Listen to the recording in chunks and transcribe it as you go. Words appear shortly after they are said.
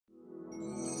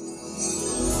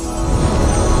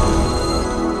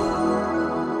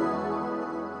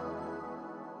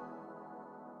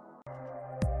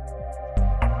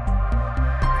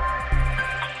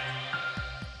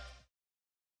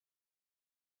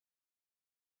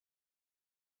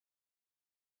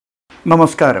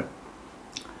നമസ്കാരം.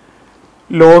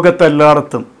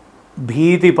 ലോകത്തെല്ലായിടത്തും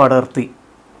ഭീതി പടർത്തി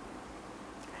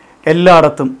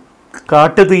എല്ലായിടത്തും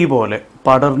കാട്ടുതീ പോലെ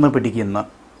പടർന്നു പിടിക്കുന്ന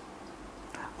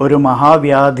ഒരു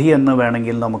മഹാവ്യാധി എന്ന്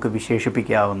വേണമെങ്കിൽ നമുക്ക്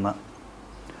വിശേഷിപ്പിക്കാവുന്ന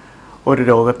ഒരു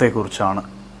രോഗത്തെക്കുറിച്ചാണ്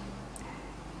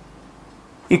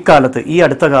ഇക്കാലത്ത്, ഈ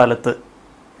അടുത്ത കാലത്ത്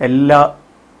എല്ലാ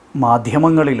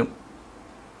മാധ്യമങ്ങളിലും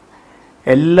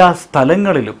എല്ലാ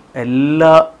സ്ഥലങ്ങളിലും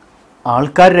എല്ലാ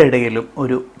ആൾക്കാരുടെ ഇടയിലും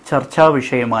ഒരു ചർച്ചാ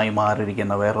വിഷയമായി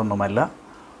മാറിയിരിക്കുന്ന വേറൊന്നുമല്ല,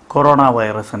 കൊറോണ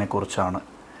വൈറസിനെ കുറിച്ചാണ്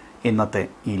ഇന്നത്തെ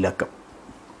ഈ ലക്കം.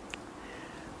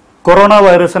 കൊറോണ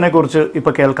വൈറസിനെ കുറിച്ച്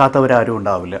ഇപ്പോൾ കേൾക്കാത്തവരാരും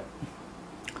ഉണ്ടാവില്ല.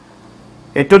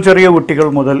 ഏറ്റവും ചെറിയ കുട്ടികൾ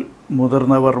മുതൽ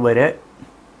മുതിർന്നവർ വരെ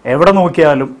എവിടെ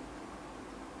നോക്കിയാലും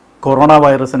കൊറോണ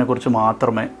വൈറസിനെ കുറിച്ച്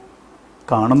മാത്രമേ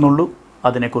കാണുന്നുള്ളൂ,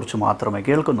 അതിനെക്കുറിച്ച് മാത്രമേ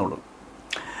കേൾക്കുന്നുള്ളൂ.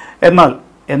 എന്നാൽ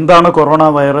എന്താണ് കൊറോണ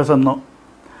വൈറസ് എന്നോ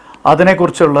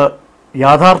അതിനെക്കുറിച്ചുള്ള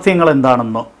യാഥാർത്ഥ്യങ്ങൾ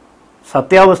എന്താണെന്നോ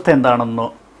സത്യാവസ്ഥ എന്താണെന്നോ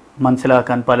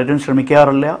മനസ്സിലാക്കാൻ പലരും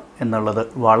ശ്രമിക്കാറില്ല എന്നുള്ളത്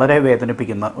വളരെ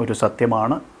വേദനിപ്പിക്കുന്ന ഒരു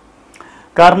സത്യമാണ്.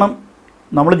 കാരണം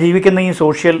നമ്മൾ ജീവിക്കുന്ന ഈ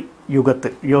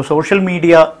സോഷ്യൽ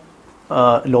മീഡിയ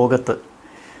ലോകത്ത്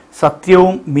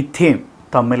സത്യവും മിഥ്യയും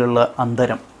തമ്മിലുള്ള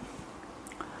അന്തരം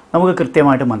നമുക്ക്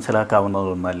കൃത്യമായിട്ട്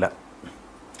മനസ്സിലാക്കാവുന്നതൊന്നുമല്ല.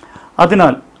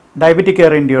 അതിനാൽ ഡയബറ്റിക്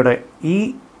കെയർ ഇന്ത്യയുടെ ഈ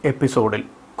എപ്പിസോഡിൽ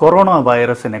കൊറോണ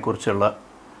വൈറസിനെ കുറിച്ചുള്ള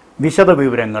വിശദ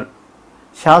വിവരങ്ങൾ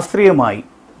ശാസ്ത്രീയമായി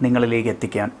നിങ്ങളിലേക്ക്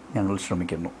എത്തിക്കാൻ ഞങ്ങൾ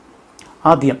ശ്രമിക്കുന്നു.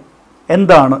 ആദ്യം,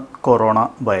 എന്താണ് കൊറോണ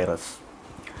വൈറസ്?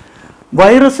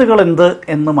 വൈറസുകൾ എന്ത്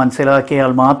എന്ന്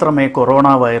മനസ്സിലാക്കിയാൽ മാത്രമേ കൊറോണ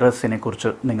വൈറസിനെ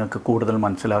കുറിച്ച് നിങ്ങൾക്ക് കൂടുതൽ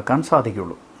മനസ്സിലാക്കാൻ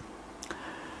സാധിക്കുള്ളൂ.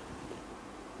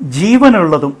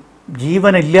 ജീവനുള്ളതും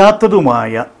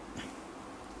ജീവനില്ലാത്തതുമായ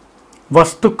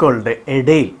വസ്തുക്കളുടെ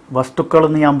ഇടയിൽ,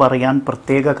 വസ്തുക്കളെന്ന് ഞാൻ പറയാൻ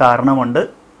പ്രത്യേക കാരണമുണ്ട്,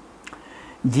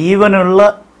 ജീവനുള്ള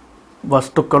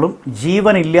വസ്തുക്കളും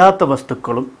ജീവനില്ലാത്ത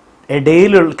വസ്തുക്കളും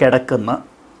ഇടയിൽ കിടക്കുന്ന,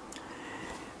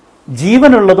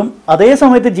 ജീവനുള്ളതും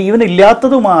അതേസമയത്ത്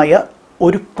ജീവനില്ലാത്തതുമായ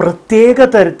ഒരു പ്രത്യേക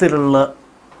തരത്തിലുള്ള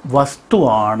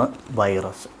വസ്തുവാണ്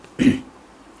വൈറസ്.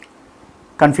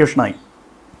 കൺഫ്യൂഷനായി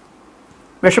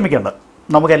വിഷമിക്കേണ്ട,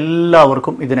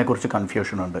 നമുക്കെല്ലാവർക്കും ഇതിനെക്കുറിച്ച്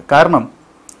കൺഫ്യൂഷനുണ്ട്. കാരണം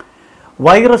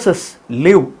viruses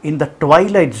live in the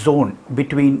twilight zone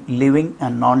between living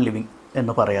and non living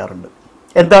എന്ന് പറയാറുണ്ട്.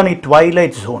 എന്താണ് ഈ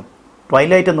ട്വൈലൈറ്റ് സോൺ?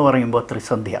 ട്വൈലൈറ്റ് എന്ന് പറയുമ്പോൾ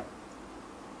ത്രിസന്ധ്യ,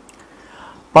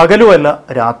 പകലുമല്ല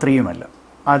രാത്രിയുമല്ല,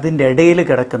 അതിൻ്റെ ഇടയിൽ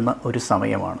കിടക്കുന്ന ഒരു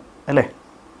സമയമാണ് അല്ലേ?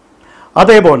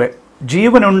 അതേപോലെ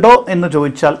ജീവനുണ്ടോ എന്ന്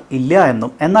ചോദിച്ചാൽ ഇല്ല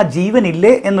എന്നും, എന്നാൽ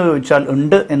ജീവനില്ലേ എന്ന് ചോദിച്ചാൽ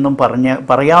ഉണ്ട് എന്നും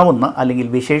പറയാവുന്ന അല്ലെങ്കിൽ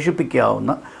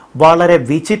വിശേഷിപ്പിക്കാവുന്ന വളരെ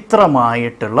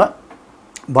വിചിത്രമായിട്ടുള്ള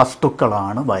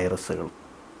വസ്തുക്കളാണ് വൈറസുകൾ.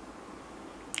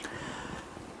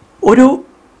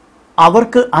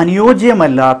 അവർക്ക്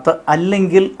അനുയോജ്യമല്ലാത്ത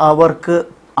അല്ലെങ്കിൽ അവർക്ക്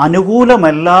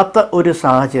അനുകൂലമല്ലാത്ത ഒരു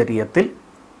സാഹചര്യത്തിൽ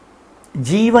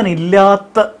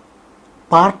ജീവനില്ലാത്ത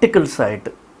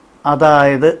പാർട്ടിക്കിൾസായിട്ട്,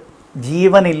 അതായത്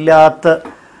ജീവനില്ലാത്ത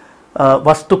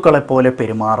വസ്തുക്കളെപ്പോലെ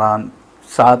പെരുമാറാൻ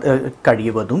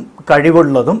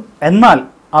കഴിവുള്ളതും എന്നാൽ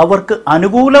അവർക്ക്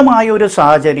അനുകൂലമായ ഒരു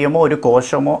സാഹചര്യമോ ഒരു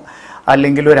കോശമോ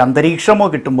അല്ലെങ്കിൽ ഒരു അന്തരീക്ഷമോ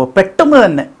കിട്ടുമ്പോൾ പെട്ടെന്ന്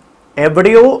തന്നെ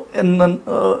എവിടെയോ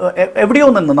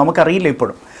നിന്ന് നമുക്കറിയില്ല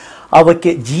ഇപ്പോഴും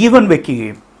അവയ്ക്ക് ജീവൻ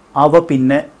വയ്ക്കുകയും അവ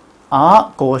പിന്നെ ആ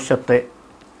കോശത്തെ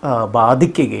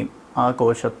ബാധിക്കുകയും ആ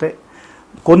കോശത്തെ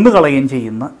കൊന്നുകളയുകയും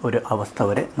ചെയ്യുന്ന ഒരു അവസ്ഥ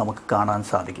വരെ നമുക്ക് കാണാൻ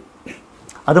സാധിക്കും.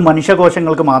 അത്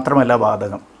മനുഷ്യകോശങ്ങൾക്ക് മാത്രമല്ല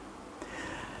ബാധകം.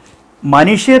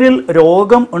 മനുഷ്യരിൽ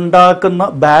രോഗം ഉണ്ടാക്കുന്ന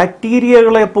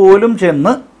ബാക്ടീരിയകളെ പോലും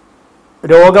ചെന്ന്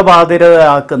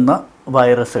രോഗബാധിതരാക്കുന്ന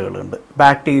വൈറസുകളുണ്ട്.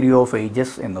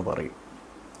 ബാക്ടീരിയോഫേജസ് എന്ന് പറയും.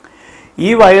 ഈ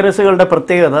വൈറസുകളുടെ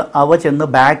പ്രത്യേകത, അവ ചെന്ന്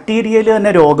ബാക്ടീരിയയിൽ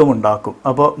തന്നെ രോഗമുണ്ടാക്കും.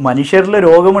 അപ്പോൾ മനുഷ്യരിൽ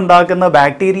രോഗമുണ്ടാക്കുന്ന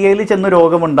ബാക്ടീരിയയിൽ ചെന്ന്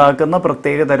രോഗമുണ്ടാക്കുന്ന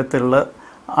പ്രത്യേക തരത്തിലുള്ള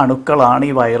അണുക്കളാണ്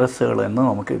ഈ വൈറസുകൾ എന്ന്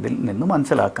നമുക്ക് ഇതിൽ നിന്ന്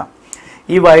മനസ്സിലാക്കാം.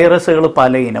 ഈ വൈറസുകൾ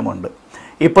പല ഇനമുണ്ട്.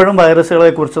 ഇപ്പോഴും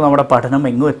വൈറസുകളെക്കുറിച്ച് നമ്മുടെ പഠനം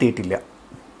എങ്ങും എത്തിയിട്ടില്ല.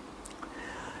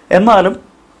 എന്നാലും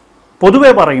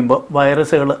പൊതുവെ പറയുമ്പോൾ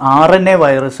വൈറസുകൾ RNA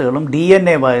വൈറസുകളും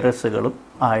DNA വൈറസുകളും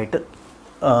ആയിട്ട്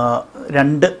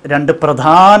രണ്ട്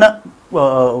പ്രധാന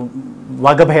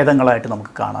വകഭേദങ്ങളായിട്ട്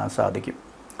നമുക്ക് കാണാൻ സാധിക്കും.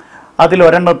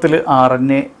 അതിലൊരെണ്ണത്തിൽ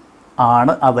RNA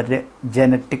ആണ് അവരുടെ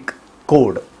ജനറ്റിക്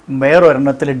കോഡ്,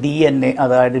 വേറൊരെണ്ണത്തിൽ DNA,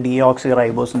 അതായത് ഡിയോക്സി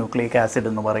റൈബോസ് ന്യൂക്ലിയിക് ആസിഡ്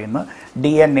എന്ന് പറയുന്ന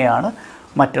DNA ആണ്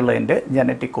മറ്റുള്ളതിൻ്റെ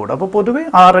ജനറ്റിക് കോഡ്. അപ്പോൾ പൊതുവെ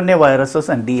RNA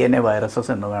viruses and DNA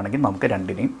viruses എന്ന് വേണമെങ്കിൽ നമുക്ക്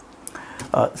രണ്ടിനെയും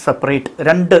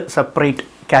രണ്ട് സെപ്പറേറ്റ്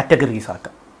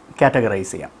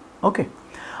കാറ്റഗറൈസ് ചെയ്യാം. ഓക്കെ,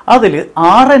 അതിൽ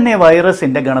RNA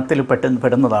വൈറസിൻ്റെ ഗണത്തിൽ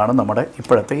പെടുന്നതാണ് നമ്മുടെ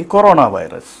ഇപ്പോഴത്തെ ഈ കൊറോണ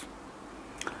വൈറസ്.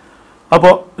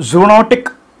 അപ്പോൾ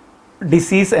സൂണോട്ടിക്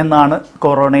ഡിസീസ് എന്നാണ്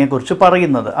കൊറോണയെക്കുറിച്ച്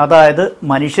പറയുന്നത്. അതായത്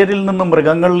മനുഷ്യരിൽ നിന്നും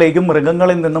മൃഗങ്ങളിലേക്കും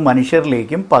മൃഗങ്ങളിൽ നിന്നും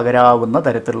മനുഷ്യരിലേക്കും പകരാവുന്ന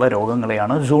തരത്തിലുള്ള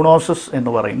രോഗങ്ങളെയാണ് സൂണോസിസ്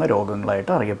എന്ന് പറയുന്ന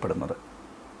രോഗങ്ങളായിട്ട് അറിയപ്പെടുന്നത്.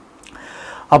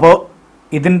 അപ്പോൾ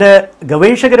ഇതിൻ്റെ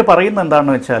ഗവേഷകർ പറയുന്ന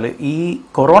എന്താണെന്ന് വെച്ചാൽ ഈ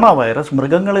കൊറോണ വൈറസ്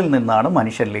മൃഗങ്ങളിൽ നിന്നാണ്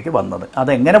മനുഷ്യരിലേക്ക് വന്നത്.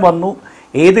 അതെങ്ങനെ വന്നു,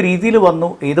 ഏത് രീതിയിൽ വന്നു,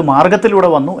 ഏത് മാർഗത്തിലൂടെ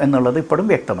വന്നു എന്നുള്ളത് ഇപ്പോഴും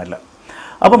വ്യക്തമല്ല.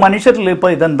 അപ്പോൾ മനുഷ്യരിൽ ഇപ്പോൾ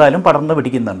ഇതെന്തായാലും പടർന്നു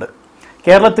പിടിക്കുന്നുണ്ട്.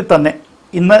 കേരളത്തിൽ തന്നെ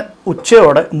ഇന്ന്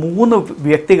ഉച്ചയോടെ 3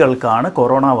 വ്യക്തികൾക്കാണ്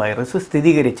കൊറോണ വൈറസ്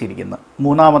സ്ഥിരീകരിച്ചിരിക്കുന്നത്.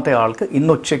 3ാമത്തെ ആൾക്ക്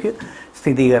ഇന്ന് ഉച്ചയ്ക്ക്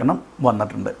സ്ഥിരീകരണം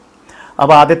വന്നിട്ടുണ്ട്.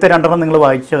 അപ്പോൾ ആദ്യത്തെ 2 നിങ്ങൾ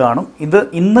വായിച്ചു കാണും.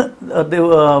 ഇന്ന്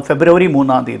ഫെബ്രുവരി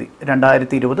 3-ാം തീയതി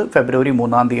 2020 ഫെബ്രുവരി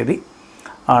 3-ാം തീയതി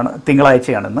ആണ്,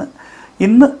 തിങ്കളാഴ്ചയാണെന്ന്.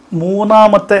 ഇന്ന്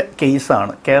 3ാമത്തെ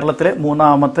കേസാണ്, കേരളത്തിലെ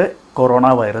 3ാമത്തെ കൊറോണ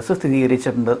വൈറസ്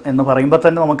സ്ഥിരീകരിച്ചിട്ടുണ്ട് എന്ന് പറയുമ്പോൾ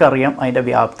തന്നെ നമുക്കറിയാം അതിൻ്റെ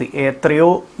വ്യാപ്തി. എത്രയോ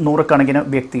നൂറുകണക്കിന്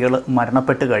വ്യക്തികൾ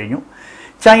മരണപ്പെട്ട് കഴിഞ്ഞു.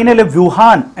 ചൈനയിലെ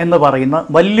വുഹാൻ എന്ന് പറയുന്ന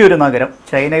വലിയൊരു നഗരം,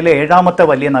 ചൈനയിലെ 7ാമത്തെ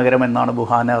വലിയ നഗരം എന്നാണ്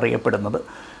വുഹാൻ അറിയപ്പെടുന്നത്.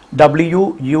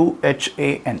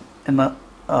 WUHAN എന്ന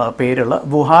പേരുള്ള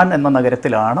വുഹാൻ എന്ന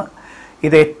നഗരത്തിലാണ്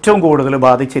ഇത് ഏറ്റവും കൂടുതൽ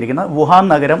ബാധിച്ചിരിക്കുന്നത്. വുഹാൻ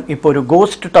നഗരം ഇപ്പോൾ ഒരു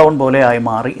ഗോസ്റ്റ് ടൗൺ പോലെ ആയി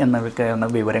മാറി എന്നൊക്കെയാണ്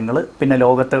വിവരങ്ങൾ. പിന്നെ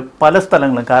ലോകത്ത് പല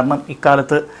സ്ഥലങ്ങളും, കാരണം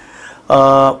ഇക്കാലത്ത്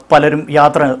പലരും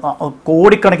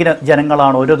കോടിക്കണക്കിന്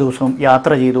ജനങ്ങളാണ് ഓരോ ദിവസവും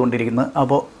യാത്ര ചെയ്തുകൊണ്ടിരിക്കുന്നത്.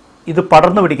 അപ്പോൾ ഇത്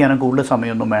പടർന്നു പിടിക്കാനും കൂടുതൽ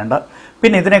സമയമൊന്നും വേണ്ട.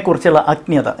 പിന്നെ ഇതിനെക്കുറിച്ചുള്ള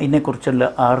അജ്ഞത, ഇതിനെക്കുറിച്ചുള്ള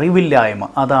അറിവില്ലായ്മ,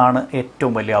 അതാണ്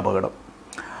ഏറ്റവും വലിയ അപകടം.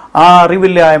 ആ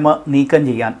അറിവില്ലായ്മ നീക്കം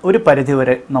ചെയ്യാൻ ഒരു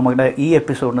പരിധിവരെ നമ്മുടെ ഈ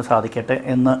എപ്പിസോഡിന് സാധിക്കട്ടെ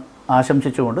എന്ന്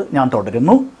ആശംസിച്ചുകൊണ്ട് ഞാൻ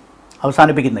തുടരുന്നു,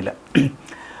 അവസാനിപ്പിക്കുന്നില്ല.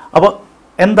 അപ്പോൾ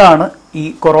എന്താണ് ഈ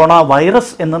കൊറോണ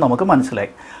വൈറസ് എന്ന് നമുക്ക്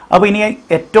മനസ്സിലായി. അപ്പോൾ ഇനി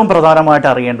ഏറ്റവും പ്രധാനമായിട്ട്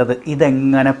അറിയേണ്ടത്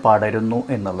ഇതെങ്ങനെ പടരുന്നു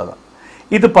എന്നുള്ളതാണ്.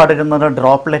 ഇത് പടരുന്നത്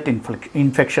ഡ്രോപ്ലെറ്റ്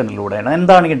ഇൻഫെക്ഷനിലൂടെയാണ്.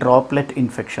 എന്താണ് ഈ ഡ്രോപ്ലെറ്റ്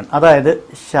ഇൻഫെക്ഷൻ? അതായത്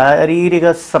ശാരീരിക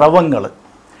സ്രവങ്ങൾ,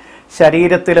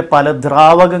 ശരീരത്തിലെ പല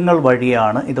ദ്രാവകങ്ങൾ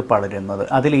വഴിയാണ് ഇത് പടരുന്നത്.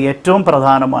 അതിൽ ഏറ്റവും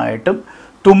പ്രധാനമായിട്ടും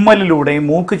തുമ്മലിലൂടെയും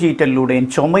മൂക്ക് ചീറ്റലിലൂടെയും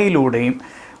ചുമയിലൂടെയും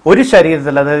ഒരു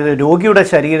ശരീരത്തിൽ, അതായത് രോഗിയുടെ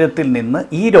ശരീരത്തിൽ നിന്ന്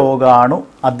ഈ രോഗാണു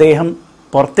അദ്ദേഹം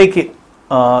പുറത്തേക്ക്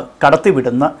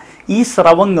കടത്തിവിടുന്ന ഈ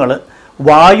സ്രവങ്ങൾ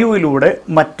വായുവിലൂടെ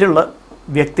മറ്റുള്ള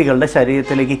വ്യക്തികളുടെ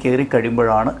ശരീരത്തിലേക്ക് കയറി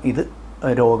കഴിയുമ്പോഴാണ് ഇത്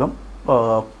രോഗം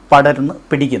പടർന്ന്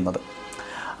പിടിക്കുന്നത്.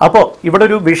 അപ്പോൾ ഇവിടെ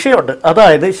ഒരു വിഷയമുണ്ട്.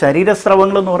 അതായത്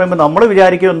ശരീരസ്രവങ്ങൾ എന്ന് പറയുമ്പോൾ നമ്മൾ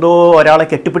വിചാരിക്കും എന്തോ ഒരാളെ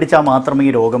കെട്ടിപ്പിടിച്ചാൽ മാത്രമേ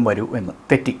ഈ രോഗം വരൂ എന്ന്.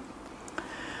 തെറ്റി.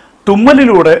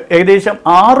 തുമ്മലിലൂടെ ഏകദേശം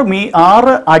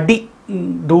 6 അടി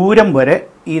ദൂരം വരെ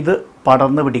ഇത്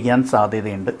പടർന്നു പിടിക്കാൻ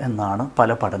സാധ്യതയുണ്ട് എന്നാണ് പല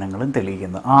പഠനങ്ങളും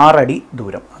തെളിയിക്കുന്നത്. 6 അടി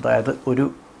ദൂരം, അതായത് ഒരു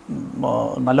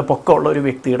നല്ല പൊക്കമുള്ള ഒരു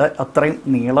വ്യക്തിയുടെ അത്രയും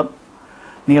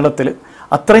നീളത്തിൽ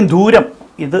അത്രയും ദൂരം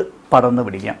ഇത് പടർന്നു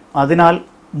പിടിക്കാം. അതിനാൽ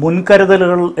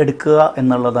മുൻകരുതലുകൾ എടുക്കുക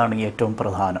എന്നുള്ളതാണ് ഏറ്റവും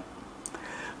പ്രധാനം.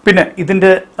 പിന്നെ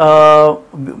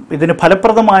ഇതിന്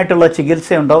ഫലപ്രദമായിട്ടുള്ള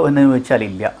ചികിത്സയുണ്ടോ എന്ന് ചോദിച്ചാൽ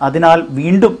ഇല്ല. അതിനാൽ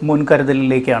വീണ്ടും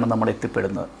മുൻകരുതലിലേക്കാണ് നമ്മൾ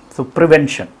എത്തിപ്പെടുന്നത്. സോ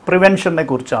പ്രിവെൻഷനെ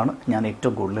കുറിച്ചാണ് ഞാൻ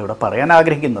ഏറ്റവും കൂടുതൽ ഇവിടെ പറയാൻ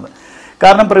ആഗ്രഹിക്കുന്നത്.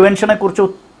 കാരണം പ്രിവെൻഷനെ കുറിച്ച്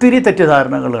ഒത്തിരി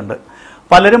തെറ്റിദ്ധാരണകളുണ്ട്.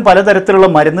 പലരും പലതരത്തിലുള്ള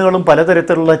മരുന്നുകളും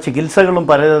പലതരത്തിലുള്ള ചികിത്സകളും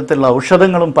പലതരത്തിലുള്ള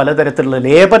ഔഷധങ്ങളും പലതരത്തിലുള്ള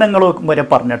ലേപനങ്ങളും വരെ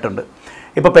പറഞ്ഞിട്ടുണ്ട്.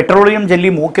 ഇപ്പോൾ പെട്രോളിയം ജെല്ലി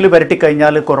മൂക്കിൽ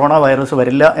പുരട്ടിക്കഴിഞ്ഞാൽ കൊറോണ വൈറസ്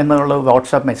വരില്ല എന്നുള്ള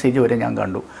വാട്സാപ്പ് മെസ്സേജ് വരെ ഞാൻ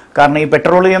കണ്ടു. കാരണം ഈ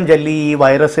പെട്രോളിയം ജെല്ലി ഈ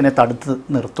വൈറസിനെ തടുത്ത്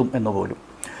നിർത്തും എന്ന് പോലും.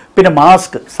 പിന്നെ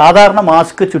മാസ്ക്, സാധാരണ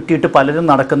മാസ്ക് ചുറ്റിയിട്ട് പലരും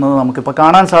നടക്കുന്നത് നമുക്കിപ്പോൾ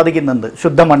കാണാൻ സാധിക്കുന്നുണ്ട്.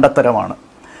 ശുദ്ധ മണ്ടത്തരമാണ്.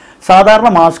 സാധാരണ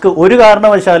മാസ്ക് ഒരു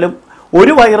കാരണവശാലും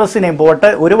ഒരു വൈറസിനെയും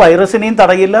ഒരു വൈറസിനെയും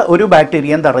തടയില്ല, ഒരു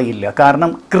ബാക്ടീരിയയും തടയില്ല.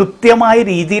 കാരണം കൃത്യമായ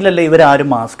രീതിയിലല്ല ഇവരാരും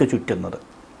മാസ്ക് ചുറ്റുന്നത്.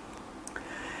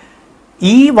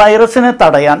 ഈ വൈറസിനെ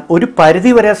തടയാൻ ഒരു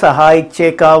പരിധിവരെ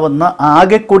സഹായിച്ചേക്കാവുന്ന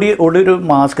ആകെക്കൂടി ഒരു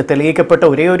മാസ്ക്, തെളിയിക്കപ്പെട്ട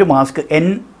ഒരേ ഒരു മാസ്ക്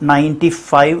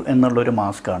N95 എന്നുള്ളൊരു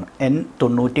മാസ്കാണ്.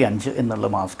 N95 എന്നുള്ള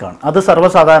മാസ്കാണ്. അത്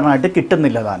സർവ്വസാധാരണമായിട്ട്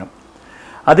കിട്ടുന്നില്ല താനും.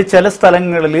 അത് ചില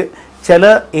സ്ഥലങ്ങളിൽ ചില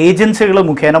ഏജൻസികൾ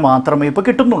മുഖേന മാത്രമേ ഇപ്പോൾ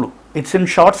കിട്ടുന്നുള്ളൂ. It's in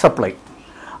short supply.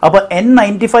 അപ്പോൾ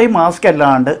N95 മാസ്ക്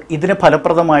അല്ലാണ്ട് ഇതിനെ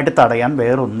ഫലപ്രദമായിട്ട് തടയാൻ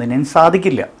വേറൊന്നിനും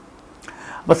സാധിക്കില്ല.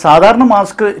 അപ്പോൾ സാധാരണ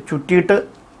മാസ്ക് ചുറ്റിയിട്ട്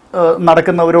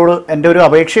നടക്കുന്നവരോട് എൻ്റെ ഒരു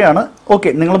അപേക്ഷയാണ്, ഓക്കെ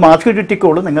നിങ്ങൾ മാസ്ക്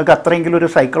ചുറ്റിക്കോളൂ, നിങ്ങൾക്ക് അത്രയെങ്കിലും ഒരു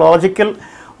സൈക്കോളജിക്കൽ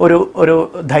ഒരു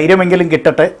ധൈര്യമെങ്കിലും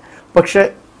കിട്ടട്ടെ. പക്ഷേ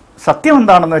സത്യം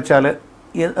എന്താണെന്ന് വെച്ചാൽ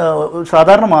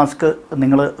സാധാരണ മാസ്ക്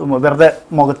നിങ്ങൾ വെറുതെ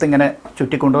മുഖത്തിങ്ങനെ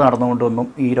ചുറ്റിക്കൊണ്ട് നടന്നുകൊണ്ടൊന്നും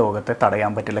ഈ രോഗത്തെ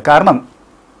തടയാൻ പറ്റില്ല. കാരണം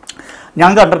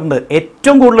ഞാൻ കണ്ടിട്ടുണ്ട്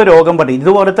ഏറ്റവും കൂടുതൽ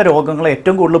ഇതുപോലത്തെ രോഗങ്ങൾ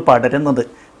ഏറ്റവും കൂടുതൽ പടരുന്നത്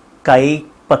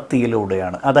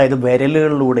കൈപ്പത്തിയിലൂടെയാണ്, അതായത്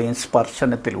വിരലുകളിലൂടെയും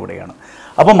സ്പർശനത്തിലൂടെയാണ്.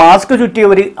 അപ്പോൾ മാസ്ക്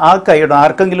ചുറ്റിയവർ ആ കൈയുടെ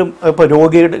ആർക്കെങ്കിലും ഇപ്പോൾ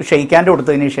രോഗിയുടെ ഷെയ്ക്കാൻ്റെ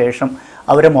കൊടുത്തതിന് ശേഷം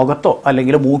അവരെ മുഖത്തോ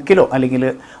അല്ലെങ്കിൽ മൂക്കിലോ അല്ലെങ്കിൽ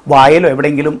വായലോ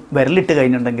എവിടെയെങ്കിലും വിരലിട്ട്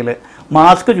കഴിഞ്ഞിട്ടുണ്ടെങ്കിൽ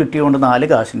മാസ്ക് ചുറ്റിയുകൊണ്ട് 4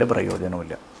 കാശിൻ്റെ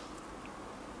പ്രയോജനമില്ല.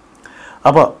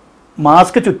 അപ്പോൾ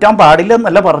മാസ്ക് ചുറ്റാൻ പാടില്ല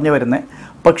എന്നല്ല പറഞ്ഞു വരുന്നത്,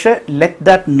 പക്ഷേ let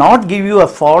that not give you A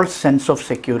false sense of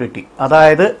security.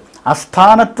 അതായത്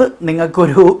അസ്ഥാനത്ത്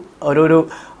നിങ്ങൾക്കൊരു ഒരു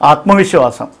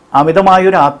ആത്മവിശ്വാസം,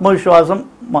 അമിതമായൊരു ആത്മവിശ്വാസം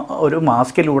ഒരു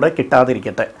മാസ്കിലൂടെ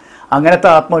കിട്ടാതിരിക്കട്ടെ. അങ്ങനത്തെ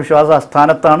ആത്മവിശ്വാസം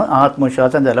അസ്ഥാനത്താണ്. ആ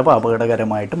ആത്മവിശ്വാസം ചിലപ്പോൾ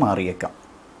അപകടകരമായിട്ട് മാറിയേക്കാം.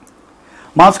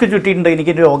 മാസ്ക് ചുറ്റിയിട്ടുണ്ട്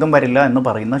എനിക്ക് രോഗം വരില്ല എന്ന്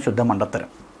പറയുന്ന ശുദ്ധ മണ്ടത്തരം.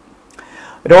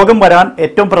 രോഗം വരാൻ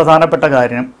ഏറ്റവും പ്രധാനപ്പെട്ട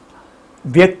കാര്യം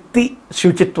വ്യക്തി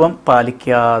ശുചിത്വം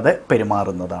പാലിക്കാതെ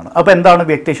പെരുമാറുന്നതാണ്. അപ്പോൾ എന്താണ്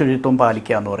വ്യക്തി ശുചിത്വം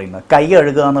പാലിക്കുക എന്ന് പറയുന്നത്? കൈ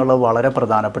കഴുകുക എന്നുള്ളത് വളരെ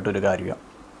പ്രധാനപ്പെട്ട ഒരു കാര്യമാണ്.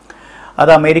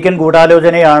 അത് അമേരിക്കൻ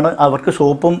ഗൂഢാലോചനയാണ്. അവർക്ക്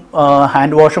സോപ്പും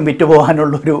ഹാൻഡ് വാഷും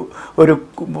വിറ്റുപോകാനുള്ളൊരു ഒരു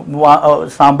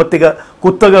സാമ്പത്തിക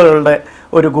കുത്തകകളുടെ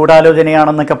ഒരു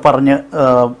ഗൂഢാലോചനയാണെന്നൊക്കെ പറഞ്ഞ്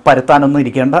പരത്താനൊന്നും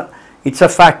ഇരിക്കേണ്ട. It's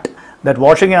A fact that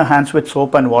washing your hands with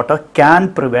soap and water can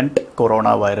prevent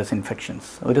coronavirus infections.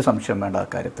 ഒരു സംശയം വേണ്ട ആ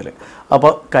കാര്യത്തിൽ.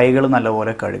 അപ്പോൾ കൈകൾ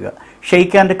നല്ലപോലെ കഴുകുക.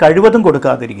 ഷെയ്ക്ക് ഹാൻഡ് കഴിവതും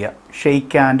കൊടുക്കാതിരിക്കുക.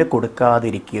 Shake hand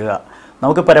കൊടുക്കാതിരിക്കുക.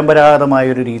 നമുക്ക്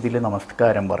പരമ്പരാഗതമായൊരു രീതിയിൽ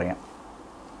നമസ്കാരം പറയാം.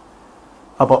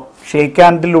 അപ്പോൾ ഷെയ്ക്ക്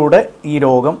ഹാൻഡിലൂടെ ഈ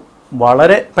രോഗം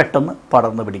വളരെ പെട്ടെന്ന്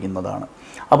പടർന്നു പിടിക്കുന്നതാണ്.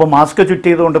 അപ്പോൾ മാസ്ക്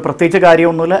ചുറ്റിയതുകൊണ്ട് പ്രത്യേകിച്ച്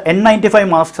കാര്യമൊന്നുമില്ല. N95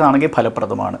 മാസ്ക് ആണെങ്കിൽ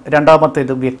ഫലപ്രദമാണ്.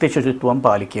 രണ്ടാമത്തേത് വ്യക്തി ശുചിത്വം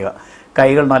പാലിക്കുക,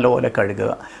 കൈകൾ നല്ലപോലെ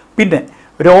കഴുകുക. പിന്നെ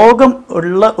രോഗം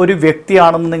ഉള്ള ഒരു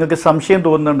വ്യക്തിയാണെന്ന് നിങ്ങൾക്ക് സംശയം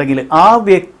തോന്നുന്നുണ്ടെങ്കിൽ ആ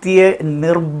വ്യക്തിയെ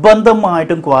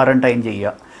നിർബന്ധമായിട്ടും ക്വാറന്റൈൻ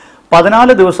ചെയ്യുക.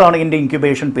 14 ദിവസമാണ് ഇതിൻ്റെ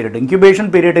ഇൻക്യുബേഷൻ പീരീഡ്. ഇൻക്യുബേഷൻ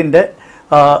പീരീഡിൻ്റെ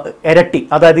ഇരട്ടി,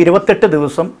 അതായത് 28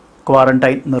 ദിവസം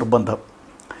ക്വാറന്റൈൻ നിർബന്ധം.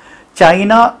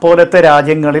 ചൈന പോലത്തെ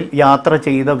രാജ്യങ്ങളിൽ യാത്ര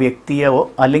ചെയ്ത വ്യക്തിയോ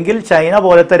അല്ലെങ്കിൽ ചൈന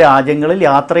പോലത്തെ രാജ്യങ്ങളിൽ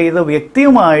യാത്ര ചെയ്ത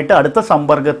വ്യക്തിയുമായിട്ട് അടുത്ത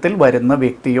സമ്പർക്കത്തിൽ വരുന്ന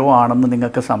വ്യക്തിയോ ആണെന്ന്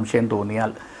നിങ്ങൾക്ക് സംശയം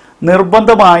തോന്നിയാൽ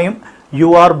നിർബന്ധമായും you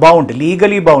are bound,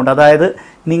 legally bound, അതായത്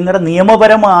നിങ്ങളുടെ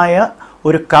നിയമപരമായ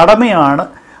ഒരു കടമയാണ്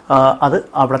അത്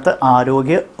അവിടുത്തെ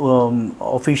ആരോഗ്യ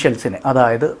ഒഫീഷ്യൽസിനെ,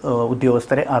 അതായത്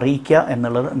ഉദ്യോഗസ്ഥരെ അറിയിക്കുക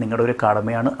എന്നുള്ളത് നിങ്ങളുടെ ഒരു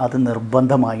കടമയാണ്. അത്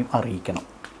നിർബന്ധമായും അറിയിക്കണം.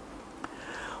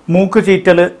 മൂക്ക്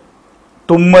ചീറ്റൽ,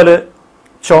 തുമ്മൽ,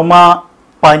 ചുമ,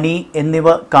 പനി എന്നിവ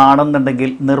കാണുന്നുണ്ടെങ്കിൽ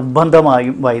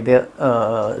നിർബന്ധമായും വൈദ്യ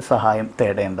സഹായം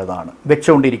തേടേണ്ടതാണ്.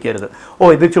 വെച്ചുകൊണ്ടിരിക്കരുത്.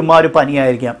 ഇത് ചുമ്മാ ഒരു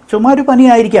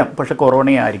പനിയായിരിക്കാം, പക്ഷെ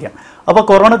കൊറോണയായിരിക്കാം. അപ്പോൾ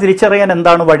കൊറോണ തിരിച്ചറിയാൻ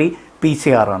എന്താണ് വഴി?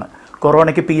 PCR ആണ്.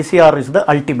 കൊറോണയ്ക്ക് PCR is the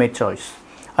ultimate choice.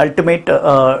 Ultimate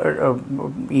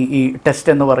ഈ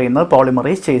ടെസ്റ്റ് എന്ന് പറയുന്നത്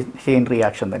പോളിമറൈസ് ചെയിൻ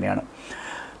റിയാക്ഷൻ തന്നെയാണ്.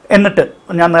 എന്നിട്ട്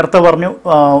ഞാൻ നേരത്തെ പറഞ്ഞു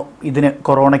ഇതിന്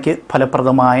കൊറോണയ്ക്ക്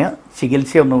ഫലപ്രദമായ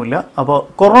ചികിത്സയൊന്നുമില്ല. അപ്പോൾ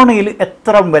കൊറോണയിൽ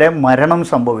എത്ര വരെ മരണം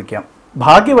സംഭവിക്കാം?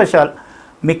 ഭാഗ്യവശാൽ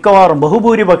മിക്കവാറും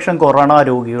ബഹുഭൂരിപക്ഷം കൊറോണ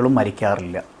രോഗികളും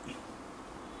മരിക്കാറില്ല.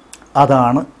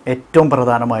 അതാണ് ഏറ്റവും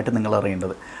പ്രധാനമായിട്ട് നിങ്ങൾ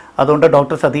അറിയേണ്ടത്. അതുകൊണ്ട്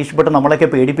ഡോക്ടർ സതീഷ് ഭട്ട് നമ്മളൊക്കെ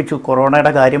പേടിപ്പിച്ചു,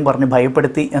 കൊറോണയുടെ കാര്യം പറഞ്ഞ്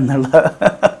ഭയപ്പെടുത്തി എന്നുള്ള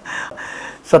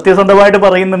സത്യസന്ധമായിട്ട്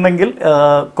പറയുന്നുണ്ടെങ്കിൽ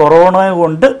കൊറോണ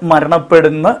കൊണ്ട്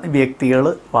മരണപ്പെടുന്ന വ്യക്തികൾ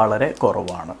വളരെ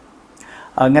കുറവാണ്.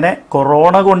 അങ്ങനെ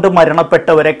കൊറോണ കൊണ്ട്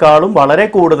മരണപ്പെട്ടവരെക്കാളും വളരെ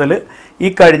കൂടുതൽ ഈ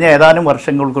കഴിഞ്ഞ ഏതാനും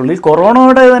വർഷങ്ങൾക്കുള്ളിൽ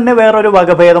കൊറോണയുടെ തന്നെ വേറൊരു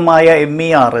വകഭേദമായ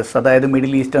MERS, അതായത്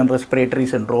മിഡിൽ ഈസ്റ്റേൺ റെസ്പിറേറ്ററി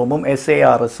സിൻഡ്രോമും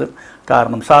SARS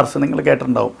കാരണം, സാർസ് നിങ്ങൾ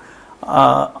കേട്ടിട്ടുണ്ടാവും.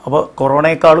 അപ്പോൾ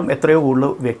കൊറോണയെക്കാളും എത്രയോ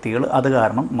കൂടുതൽ വ്യക്തികൾ അത്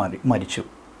കാരണം മരിച്ചു.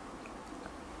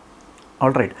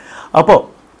 ഓൾറൈറ്റ്. അപ്പോൾ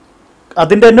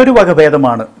അതിൻ്റെ തന്നെ ഒരു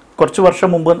വകഭേദമാണ് കുറച്ച്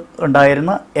വർഷം മുമ്പ്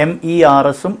ഉണ്ടായിരുന്ന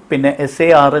MERSും പിന്നെ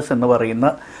SARS എന്ന് പറയുന്ന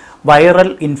വൈറൽ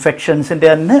ഇൻഫെക്ഷൻസിൻ്റെ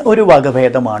തന്നെ ഒരു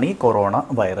വകഭേദമാണ് ഈ കൊറോണ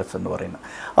വൈറസ് എന്ന് പറയുന്നത്.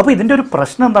 അപ്പോൾ ഇതിൻ്റെ ഒരു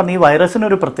പ്രശ്നം എന്താണ്? ഈ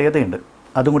വൈറസിനൊരു പ്രത്യേകതയുണ്ട്,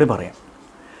 അതും കൂടി പറയാം.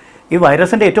 ഈ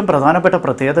വൈറസിൻ്റെ ഏറ്റവും പ്രധാനപ്പെട്ട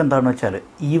പ്രത്യേകത എന്താണെന്ന് വെച്ചാൽ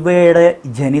ഇവയുടെ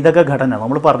ജനിതക ഘടന,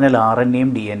 നമ്മൾ പറഞ്ഞാൽ RNAയും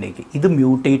DNA ഇത്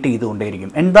മ്യൂട്ടേറ്റ്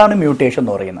ചെയ്തുകൊണ്ടേയിരിക്കും. എന്താണ് മ്യൂട്ടേഷൻ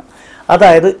എന്ന് പറയുന്നത്?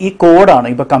 അതായത് ഈ കോഡാണ്,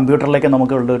 ഇപ്പോൾ കമ്പ്യൂട്ടറിലേക്ക്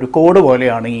നമുക്കുള്ള ഒരു കോഡ്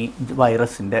പോലെയാണ് ഈ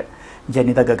വൈറസിൻ്റെ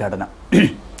ജനിതക ഘടന.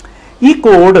 ഈ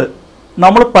കോഡ്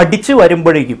നമ്മൾ പഠിച്ച്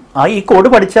വരുമ്പോഴേക്കും ഈ കോഡ്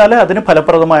പഠിച്ചാലേ അതിന്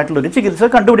ഫലപ്രദമായിട്ടുള്ളൊരു ചികിത്സ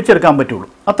കണ്ടുപിടിച്ചെടുക്കാൻ പറ്റുള്ളൂ.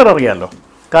 അത്ര അറിയാമല്ലോ.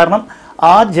 കാരണം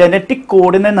ആ ജനറ്റിക്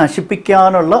കോഡിനെ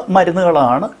നശിപ്പിക്കാനുള്ള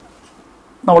മരുന്നുകളാണ്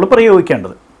നമ്മൾ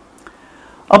പ്രയോഗിക്കേണ്ടത്.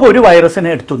 അപ്പോൾ ഒരു വൈറസിനെ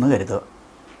എടുത്തുനിന്ന് കരുതുക.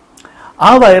 ആ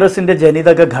വൈറസിൻ്റെ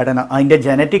ജനിതക ഘടന, അതിൻ്റെ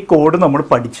ജനറ്റിക് കോഡ് നമ്മൾ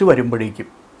പഠിച്ചു വരുമ്പോഴേക്കും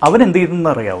അവൻ എന്ത്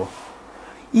ചെയ്തെന്ന് അറിയാവോ?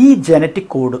 ഈ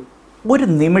ജനറ്റിക് കോഡ് ഒരു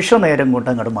നിമിഷ നേരം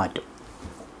കൊണ്ട് അങ്ങോട്ട് മാറ്റും.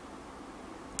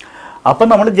 അപ്പം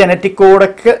നമ്മൾ ജനറ്റിക്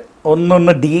കോഡൊക്കെ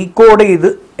ഒന്നൊന്ന് ഡീകോഡ് ചെയ്ത്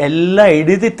എല്ലാം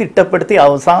എഴുതി തിട്ടപ്പെടുത്തി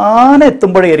അവസാനം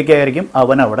എത്തുമ്പോഴായിരിക്കും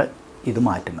അവൻ അവിടെ ഇത്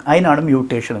മാറ്റുന്നത്. അതിനാണ്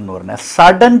മ്യൂട്ടേഷൻ എന്ന് പറഞ്ഞാൽ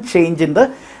sudden change in the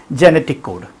genetic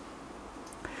code.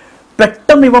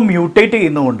 പെട്ടെന്ന് ഇവ മ്യൂട്ടേറ്റ്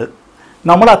ചെയ്യുന്നതുകൊണ്ട്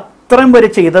നമ്മൾ അത്രയും വരെ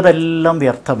ചെയ്തതെല്ലാം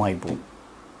വ്യർത്ഥമായി പോകും.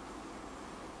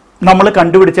 നമ്മൾ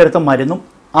കണ്ടുപിടിച്ചെടുത്ത മരുന്നും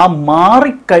ആ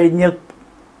മാറിക്കഴിഞ്ഞ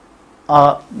ആ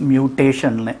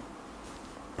മ്യൂട്ടേഷനെ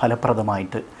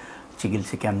ഫലപ്രദമായിട്ട്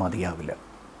ചികിത്സിക്കാൻ മതിയാവില്ല.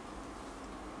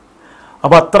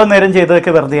 അപ്പോൾ അത്ര നേരം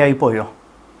ചെയ്തതൊക്കെ വെറുതെ ആയിപ്പോയോ?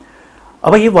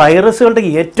 അപ്പോൾ ഈ വൈറസുകളുടെ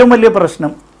ഏറ്റവും വലിയ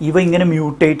പ്രശ്നം ഇവ ഇങ്ങനെ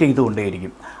മ്യൂട്ടേറ്റ്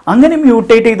ചെയ്തുകൊണ്ടേയിരിക്കും. അങ്ങനെ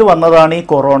മ്യൂട്ടേറ്റ് ചെയ്ത് വന്നതാണ് ഈ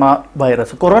കൊറോണ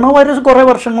വൈറസ്. കൊറോണ വൈറസ് കുറേ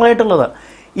വർഷങ്ങളായിട്ടുള്ളതാണ്.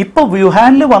 ഇപ്പോൾ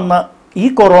വുഹാനിൽ വന്ന ഈ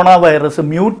കൊറോണ വൈറസ്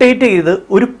മ്യൂട്ടേറ്റ് ചെയ്ത്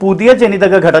ഒരു പുതിയ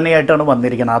ജനിതക ഘടനയായിട്ടാണ്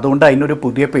വന്നിരിക്കുന്നത്. അതുകൊണ്ട് അതിനൊരു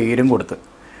പുതിയ പേരും കൊടുത്ത്.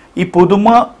 ഈ പുതുമ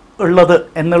ഉള്ളത്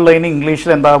എന്നുള്ളതിന്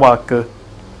ഇംഗ്ലീഷിൽ എന്താ വാക്ക്?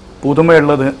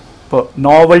 പുതുമയുള്ളത് ഇപ്പോൾ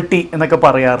നോവൽറ്റി എന്നൊക്കെ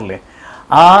പറയാറില്ലേ,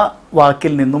 ആ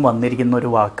വാക്കിൽ നിന്നും വന്നിരിക്കുന്ന ഒരു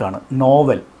വാക്കാണ്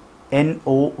novel.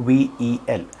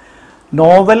 NOVEL.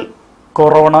 Novel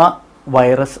corona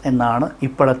virus എന്നാണ്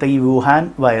ഇപ്പോഴത്തെ ഈ വുഹാൻ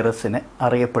വൈറസിനെ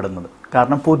അറിയപ്പെടുന്നത്.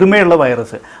 കാരണം പുതുമയുള്ള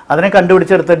വൈറസ്, അതിനെ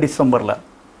കണ്ടുപിടിച്ചെടുത്ത ഡിസംബറിലാണ്.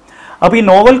 അപ്പോൾ ഈ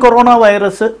നോവൽ കൊറോണ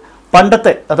വൈറസ്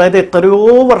പണ്ടത്തെ, അതായത് എത്രയോ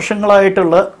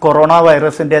വർഷങ്ങളായിട്ടുള്ള കൊറോണ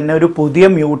വൈറസിൻ്റെ തന്നെ ഒരു പുതിയ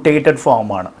മ്യൂട്ടേറ്റഡ്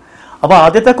ഫോമാണ്. അപ്പോൾ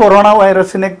ആദ്യത്തെ കൊറോണ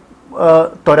വൈറസിനെ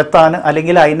തുരത്താൻ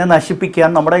അല്ലെങ്കിൽ അതിനെ നശിപ്പിക്കാൻ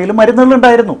നമ്മുടെ കയ്യിൽ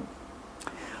മരുന്നുകളുണ്ടായിരുന്നു.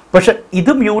 പക്ഷെ ഇത്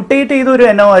മ്യൂട്ടേറ്റ് ചെയ്ത ഒരു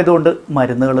ഇനം ആയതുകൊണ്ട്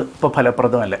മരുന്നുകൾ ഇപ്പോൾ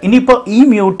ഫലപ്രദമല്ല. ഇനിയിപ്പോൾ ഈ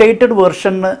മ്യൂട്ടേറ്റഡ്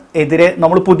വേർഷന് എതിരെ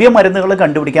നമ്മൾ പുതിയ മരുന്നുകൾ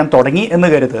കണ്ടുപിടിക്കാൻ തുടങ്ങി എന്ന്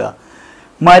കരുതുക.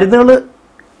 മരുന്നുകൾ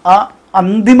ആ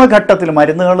അന്തിമഘട്ടത്തിൽ,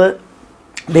 മരുന്നുകൾ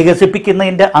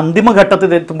വികസിപ്പിക്കുന്നതിൻ്റെ അന്തിമഘട്ടത്തിൽ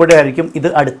എത്തുമ്പോഴായിരിക്കും ഇത്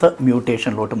അടുത്ത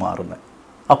മ്യൂട്ടേഷനിലോട്ട് മാറുന്നത്.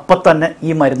 അപ്പം തന്നെ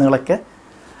ഈ മരുന്നുകളൊക്കെ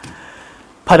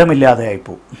ഫലമില്ലാതെ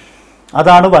ആയിപ്പോവും.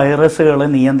 അതാണ് വൈറസുകളെ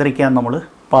നിയന്ത്രിക്കാൻ നമ്മൾ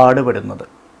പാടുപെടുന്നത്.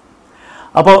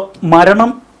 അപ്പോൾ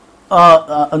മരണം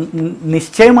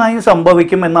നിശ്ചയമായും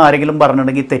സംഭവിക്കും എന്ന് ആരെങ്കിലും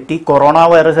പറഞ്ഞിട്ടുണ്ടെങ്കിൽ തെറ്റി. കൊറോണ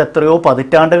വൈറസ് എത്രയോ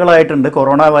പതിറ്റാണ്ടുകളായിട്ടുണ്ട്.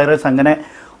 കൊറോണ വൈറസ് അങ്ങനെ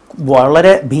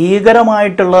വളരെ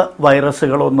ഭീകരമായിട്ടുള്ള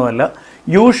വൈറസുകളൊന്നുമല്ല.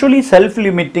 യൂഷ്വലി സെൽഫ്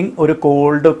ലിമിറ്റിംഗ്, ഒരു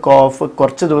കോൾഡ്, കോഫ്,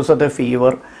 കുറച്ച് ദിവസത്തെ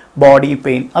ഫീവർ, ബോഡി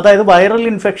പെയിൻ, അതായത് വൈറൽ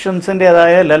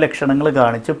ഇൻഫെക്ഷൻസിൻ്റെതായ എല്ലാ ലക്ഷണങ്ങൾ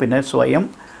കാണിച്ച് പിന്നെ സ്വയം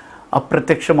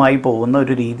അപ്രത്യക്ഷമായി പോകുന്ന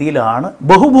ഒരു രീതിയിലാണ്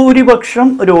ബഹുഭൂരിപക്ഷം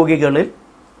രോഗികളിൽ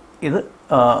ഇത്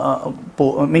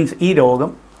മീൻസ് ഈ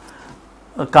രോഗം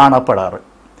കാണപ്പെടാറ്.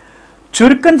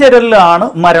 ചുരുക്കം ചിലരിലാണ്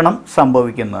മരണം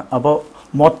സംഭവിക്കുന്നത്. അപ്പോൾ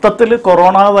മൊത്തത്തിൽ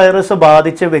കൊറോണ വൈറസ്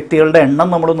ബാധിച്ച വ്യക്തികളുടെ എണ്ണം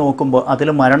നമ്മൾ നോക്കുമ്പോൾ അതിൽ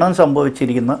മരണം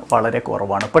സംഭവിച്ചിരിക്കുന്നത് വളരെ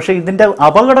കുറവാണ്. പക്ഷേ ഇതിൻ്റെ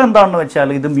അപകടം എന്താണെന്ന് വെച്ചാൽ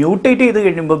ഇത് മ്യൂട്ടേറ്റ് ചെയ്ത്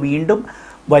കഴിയുമ്പോൾ വീണ്ടും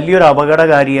വലിയൊരു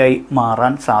അപകടകാരിയായി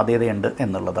മാറാൻ സാധ്യതയുണ്ട്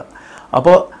എന്നുള്ളത്.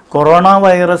 അപ്പോൾ കൊറോണ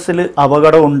വൈറസിൽ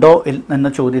അപകടമുണ്ടോ എന്ന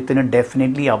ചോദ്യത്തിന്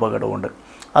ഡെഫിനറ്റ്ലി അപകടമുണ്ട്.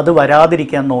 അത്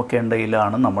വരാതിരിക്കാൻ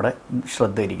നോക്കേണ്ടതിലാണ് നമ്മുടെ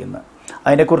ശ്രദ്ധ ഇരിക്കുന്നത്,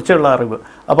 അതിനെക്കുറിച്ചുള്ള അറിവ്.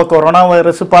 അപ്പോൾ കൊറോണ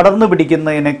വൈറസ് പടർന്നു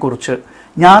പിടിക്കുന്നതിനെക്കുറിച്ച്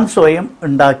ഞാൻ സ്വയം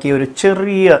ഉണ്ടാക്കിയ ഒരു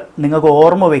ചെറിയ, നിങ്ങൾക്ക്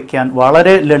ഓർമ്മ വയ്ക്കാൻ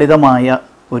വളരെ ലളിതമായ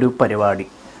ഒരു പരിപാടി,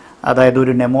 അതായത്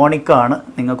ഒരു നെമോണിക്കാണ്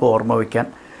നിങ്ങൾക്ക് ഓർമ്മ വയ്ക്കാൻ.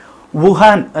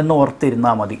 വുഹാൻ എന്ന്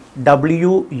ഓർത്തിരുന്നാൽ മതി.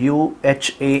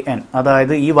 WUHAN,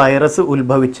 അതായത് ഈ വൈറസ്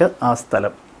ഉത്ഭവിച്ച ആ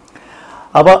സ്ഥലം.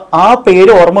 അപ്പോൾ ആ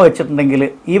പേര് ഓർമ്മ വെച്ചിട്ടുണ്ടെങ്കിൽ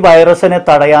ഈ വൈറസിനെ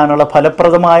തടയാനുള്ള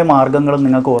ഫലപ്രദമായ മാർഗങ്ങളും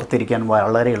നിങ്ങൾക്ക് ഓർത്തിരിക്കാൻ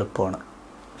വളരെ എളുപ്പമാണ്.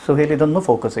 സുഹേൽ, ഇതൊന്ന്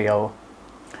ഫോക്കസ് ചെയ്യാവോ?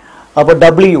 അപ്പോൾ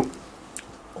W,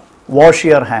 വാഷ്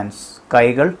യുവർ ഹാൻഡ്സ്,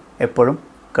 കൈകൾ എപ്പോഴും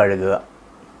കഴുകുക,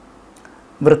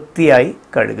 വൃത്തിയായി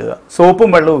കഴുകുക, സോപ്പും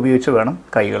വെള്ളവും ഉപയോഗിച്ച് വേണം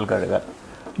കൈകൾ കഴുകാൻ.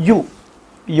 U,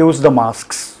 use the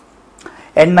masks.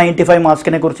 N95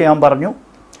 മാസ്കിനെ കുറിച്ച് ഞാൻ പറഞ്ഞു.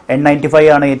 N95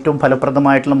 ആണ് ഏറ്റവും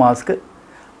ഫലപ്രദമായിട്ടുള്ള മാസ്ക്.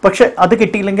 പക്ഷെ അത്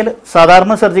കിട്ടിയില്ലെങ്കിൽ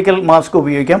സാധാരണ സർജിക്കൽ മാസ്ക്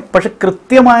ഉപയോഗിക്കാം. പക്ഷെ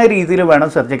കൃത്യമായ രീതിയിൽ വേണം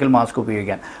സർജിക്കൽ മാസ്ക്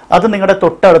ഉപയോഗിക്കാൻ. അത് നിങ്ങളുടെ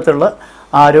തൊട്ടടുത്തുള്ള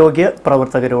ആരോഗ്യ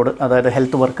പ്രവർത്തകരോട്, അതായത്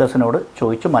ഹെൽത്ത് വർക്കേഴ്സിനോട്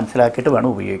ചോദിച്ച് മനസ്സിലാക്കിയിട്ട് വേണം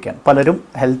ഉപയോഗിക്കാൻ. പലരും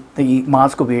ഈ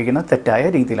മാസ്ക് ഉപയോഗിക്കുന്ന തെറ്റായ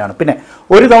രീതിയിലാണ്. പിന്നെ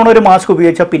ഒരു തവണ ഒരു മാസ്ക്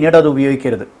ഉപയോഗിച്ചാൽ പിന്നീട് അത്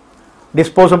ഉപയോഗിക്കരുത്.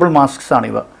 ഡിസ്പോസബിൾ മാസ്ക്സ് ആണ്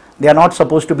ഇവ. They are not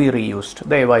suppose to B reused.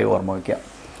 ദയവായി ഓർമ്മ വയ്ക്കുക.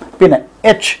 പിന്നെ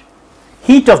H,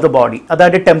 heat of the body,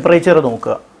 അതായത് ടെമ്പറേച്ചർ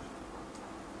നോക്കുക.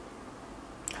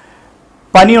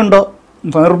 പനിയുണ്ടോ?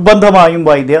 നിർബന്ധമായും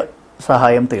വൈദ്യ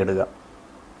സഹായം തേടുക.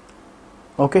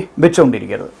 ഓക്കെ,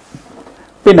 വെച്ചുകൊണ്ടിരിക്കരുത്.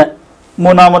 പിന്നെ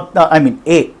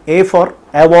മൂന്നാമത്തെ A ഫോർ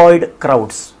അവോയ്ഡ്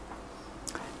ക്രൗഡ്സ്.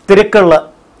 തിരക്കുള്ള,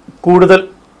 കൂടുതൽ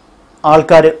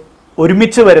ആൾക്കാർ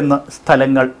ഒരുമിച്ച് വരുന്ന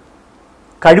സ്ഥലങ്ങൾ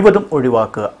കഴിവതും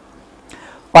ഒഴിവാക്കുക.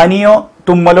 പനിയോ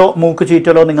തുമ്മലോ മൂക്ക്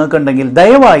ചീറ്റലോ നിങ്ങൾക്കുണ്ടെങ്കിൽ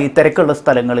ദയവായി തിരക്കുള്ള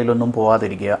സ്ഥലങ്ങളിലൊന്നും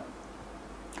പോവാതിരിക്കുക.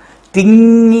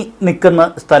 തിങ്ങി നിൽക്കുന്ന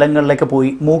സ്ഥലങ്ങളിലേക്ക് പോയി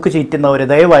മൂക്ക് ചീറ്റുന്നവരെ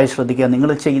ദയവായി ശ്രദ്ധിക്കുക. നിങ്ങൾ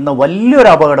ചെയ്യുന്ന വലിയൊരു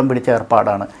അപകടം പിടിച്ച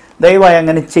ഏർപ്പാടാണ്. ദയവായി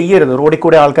അങ്ങനെ ചെയ്യരുത്. റോഡിൽ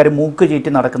കൂടെ ആൾക്കാർ മൂക്ക്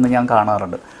ചീറ്റി നടക്കുന്നത് ഞാൻ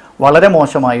കാണാറുണ്ട്. വളരെ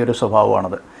മോശമായൊരു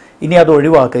സ്വഭാവമാണത്. ഇനി അത്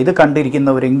ഒഴിവാക്കുക. ഇത്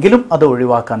കണ്ടിരിക്കുന്നവരെങ്കിലും അത്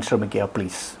ഒഴിവാക്കാൻ ശ്രമിക്കുക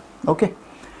പ്ലീസ്. ഓക്കെ.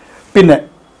 പിന്നെ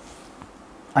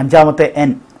അഞ്ചാമത്തെ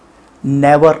N,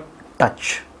 നെവർ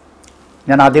ടച്ച്.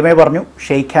 ഞാൻ ആദ്യമേ പറഞ്ഞു,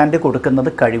 ഷെയ്ക്ക് ഹാൻഡ്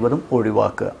കൊടുക്കുന്നത് കഴിവതും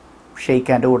ഒഴിവാക്കുക.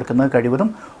 ഷെയ്ക്ക് ഹാൻഡ് കൊടുക്കുന്നത് കഴിവതും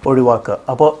ഒഴിവാക്കുക.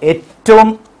 അപ്പോൾ ഏറ്റവും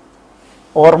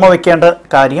ഓർമ്മ വയ്ക്കേണ്ട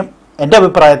കാര്യം എൻ്റെ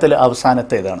അഭിപ്രായത്തിൽ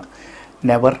അവസാനത്തേതാണ്,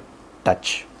 നെവർ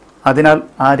ടച്ച്. അതിനാൽ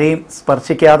ആരെയും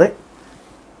സ്പർശിക്കാതെ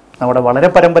നമ്മുടെ വളരെ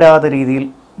പരമ്പരാഗത രീതിയിൽ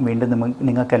വീണ്ടും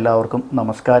നിങ്ങൾക്കെല്ലാവർക്കും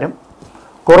നമസ്കാരം.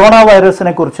 കൊറോണ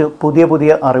വൈറസിനെ കുറിച്ച് പുതിയ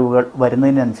പുതിയ അറിവുകൾ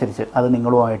വരുന്നതിനനുസരിച്ച് അത്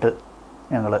നിങ്ങളുമായിട്ട്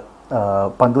ഞങ്ങൾ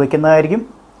പങ്കുവയ്ക്കുന്നതായിരിക്കും.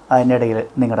 അതിനിടയിൽ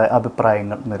നിങ്ങളുടെ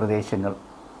അഭിപ്രായങ്ങൾ, നിർദ്ദേശങ്ങൾ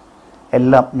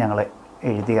എല്ലാം ഞങ്ങളെ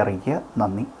എഴുതി അറിയിക്കുക.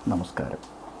 നന്ദി,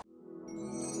 നമസ്കാരം.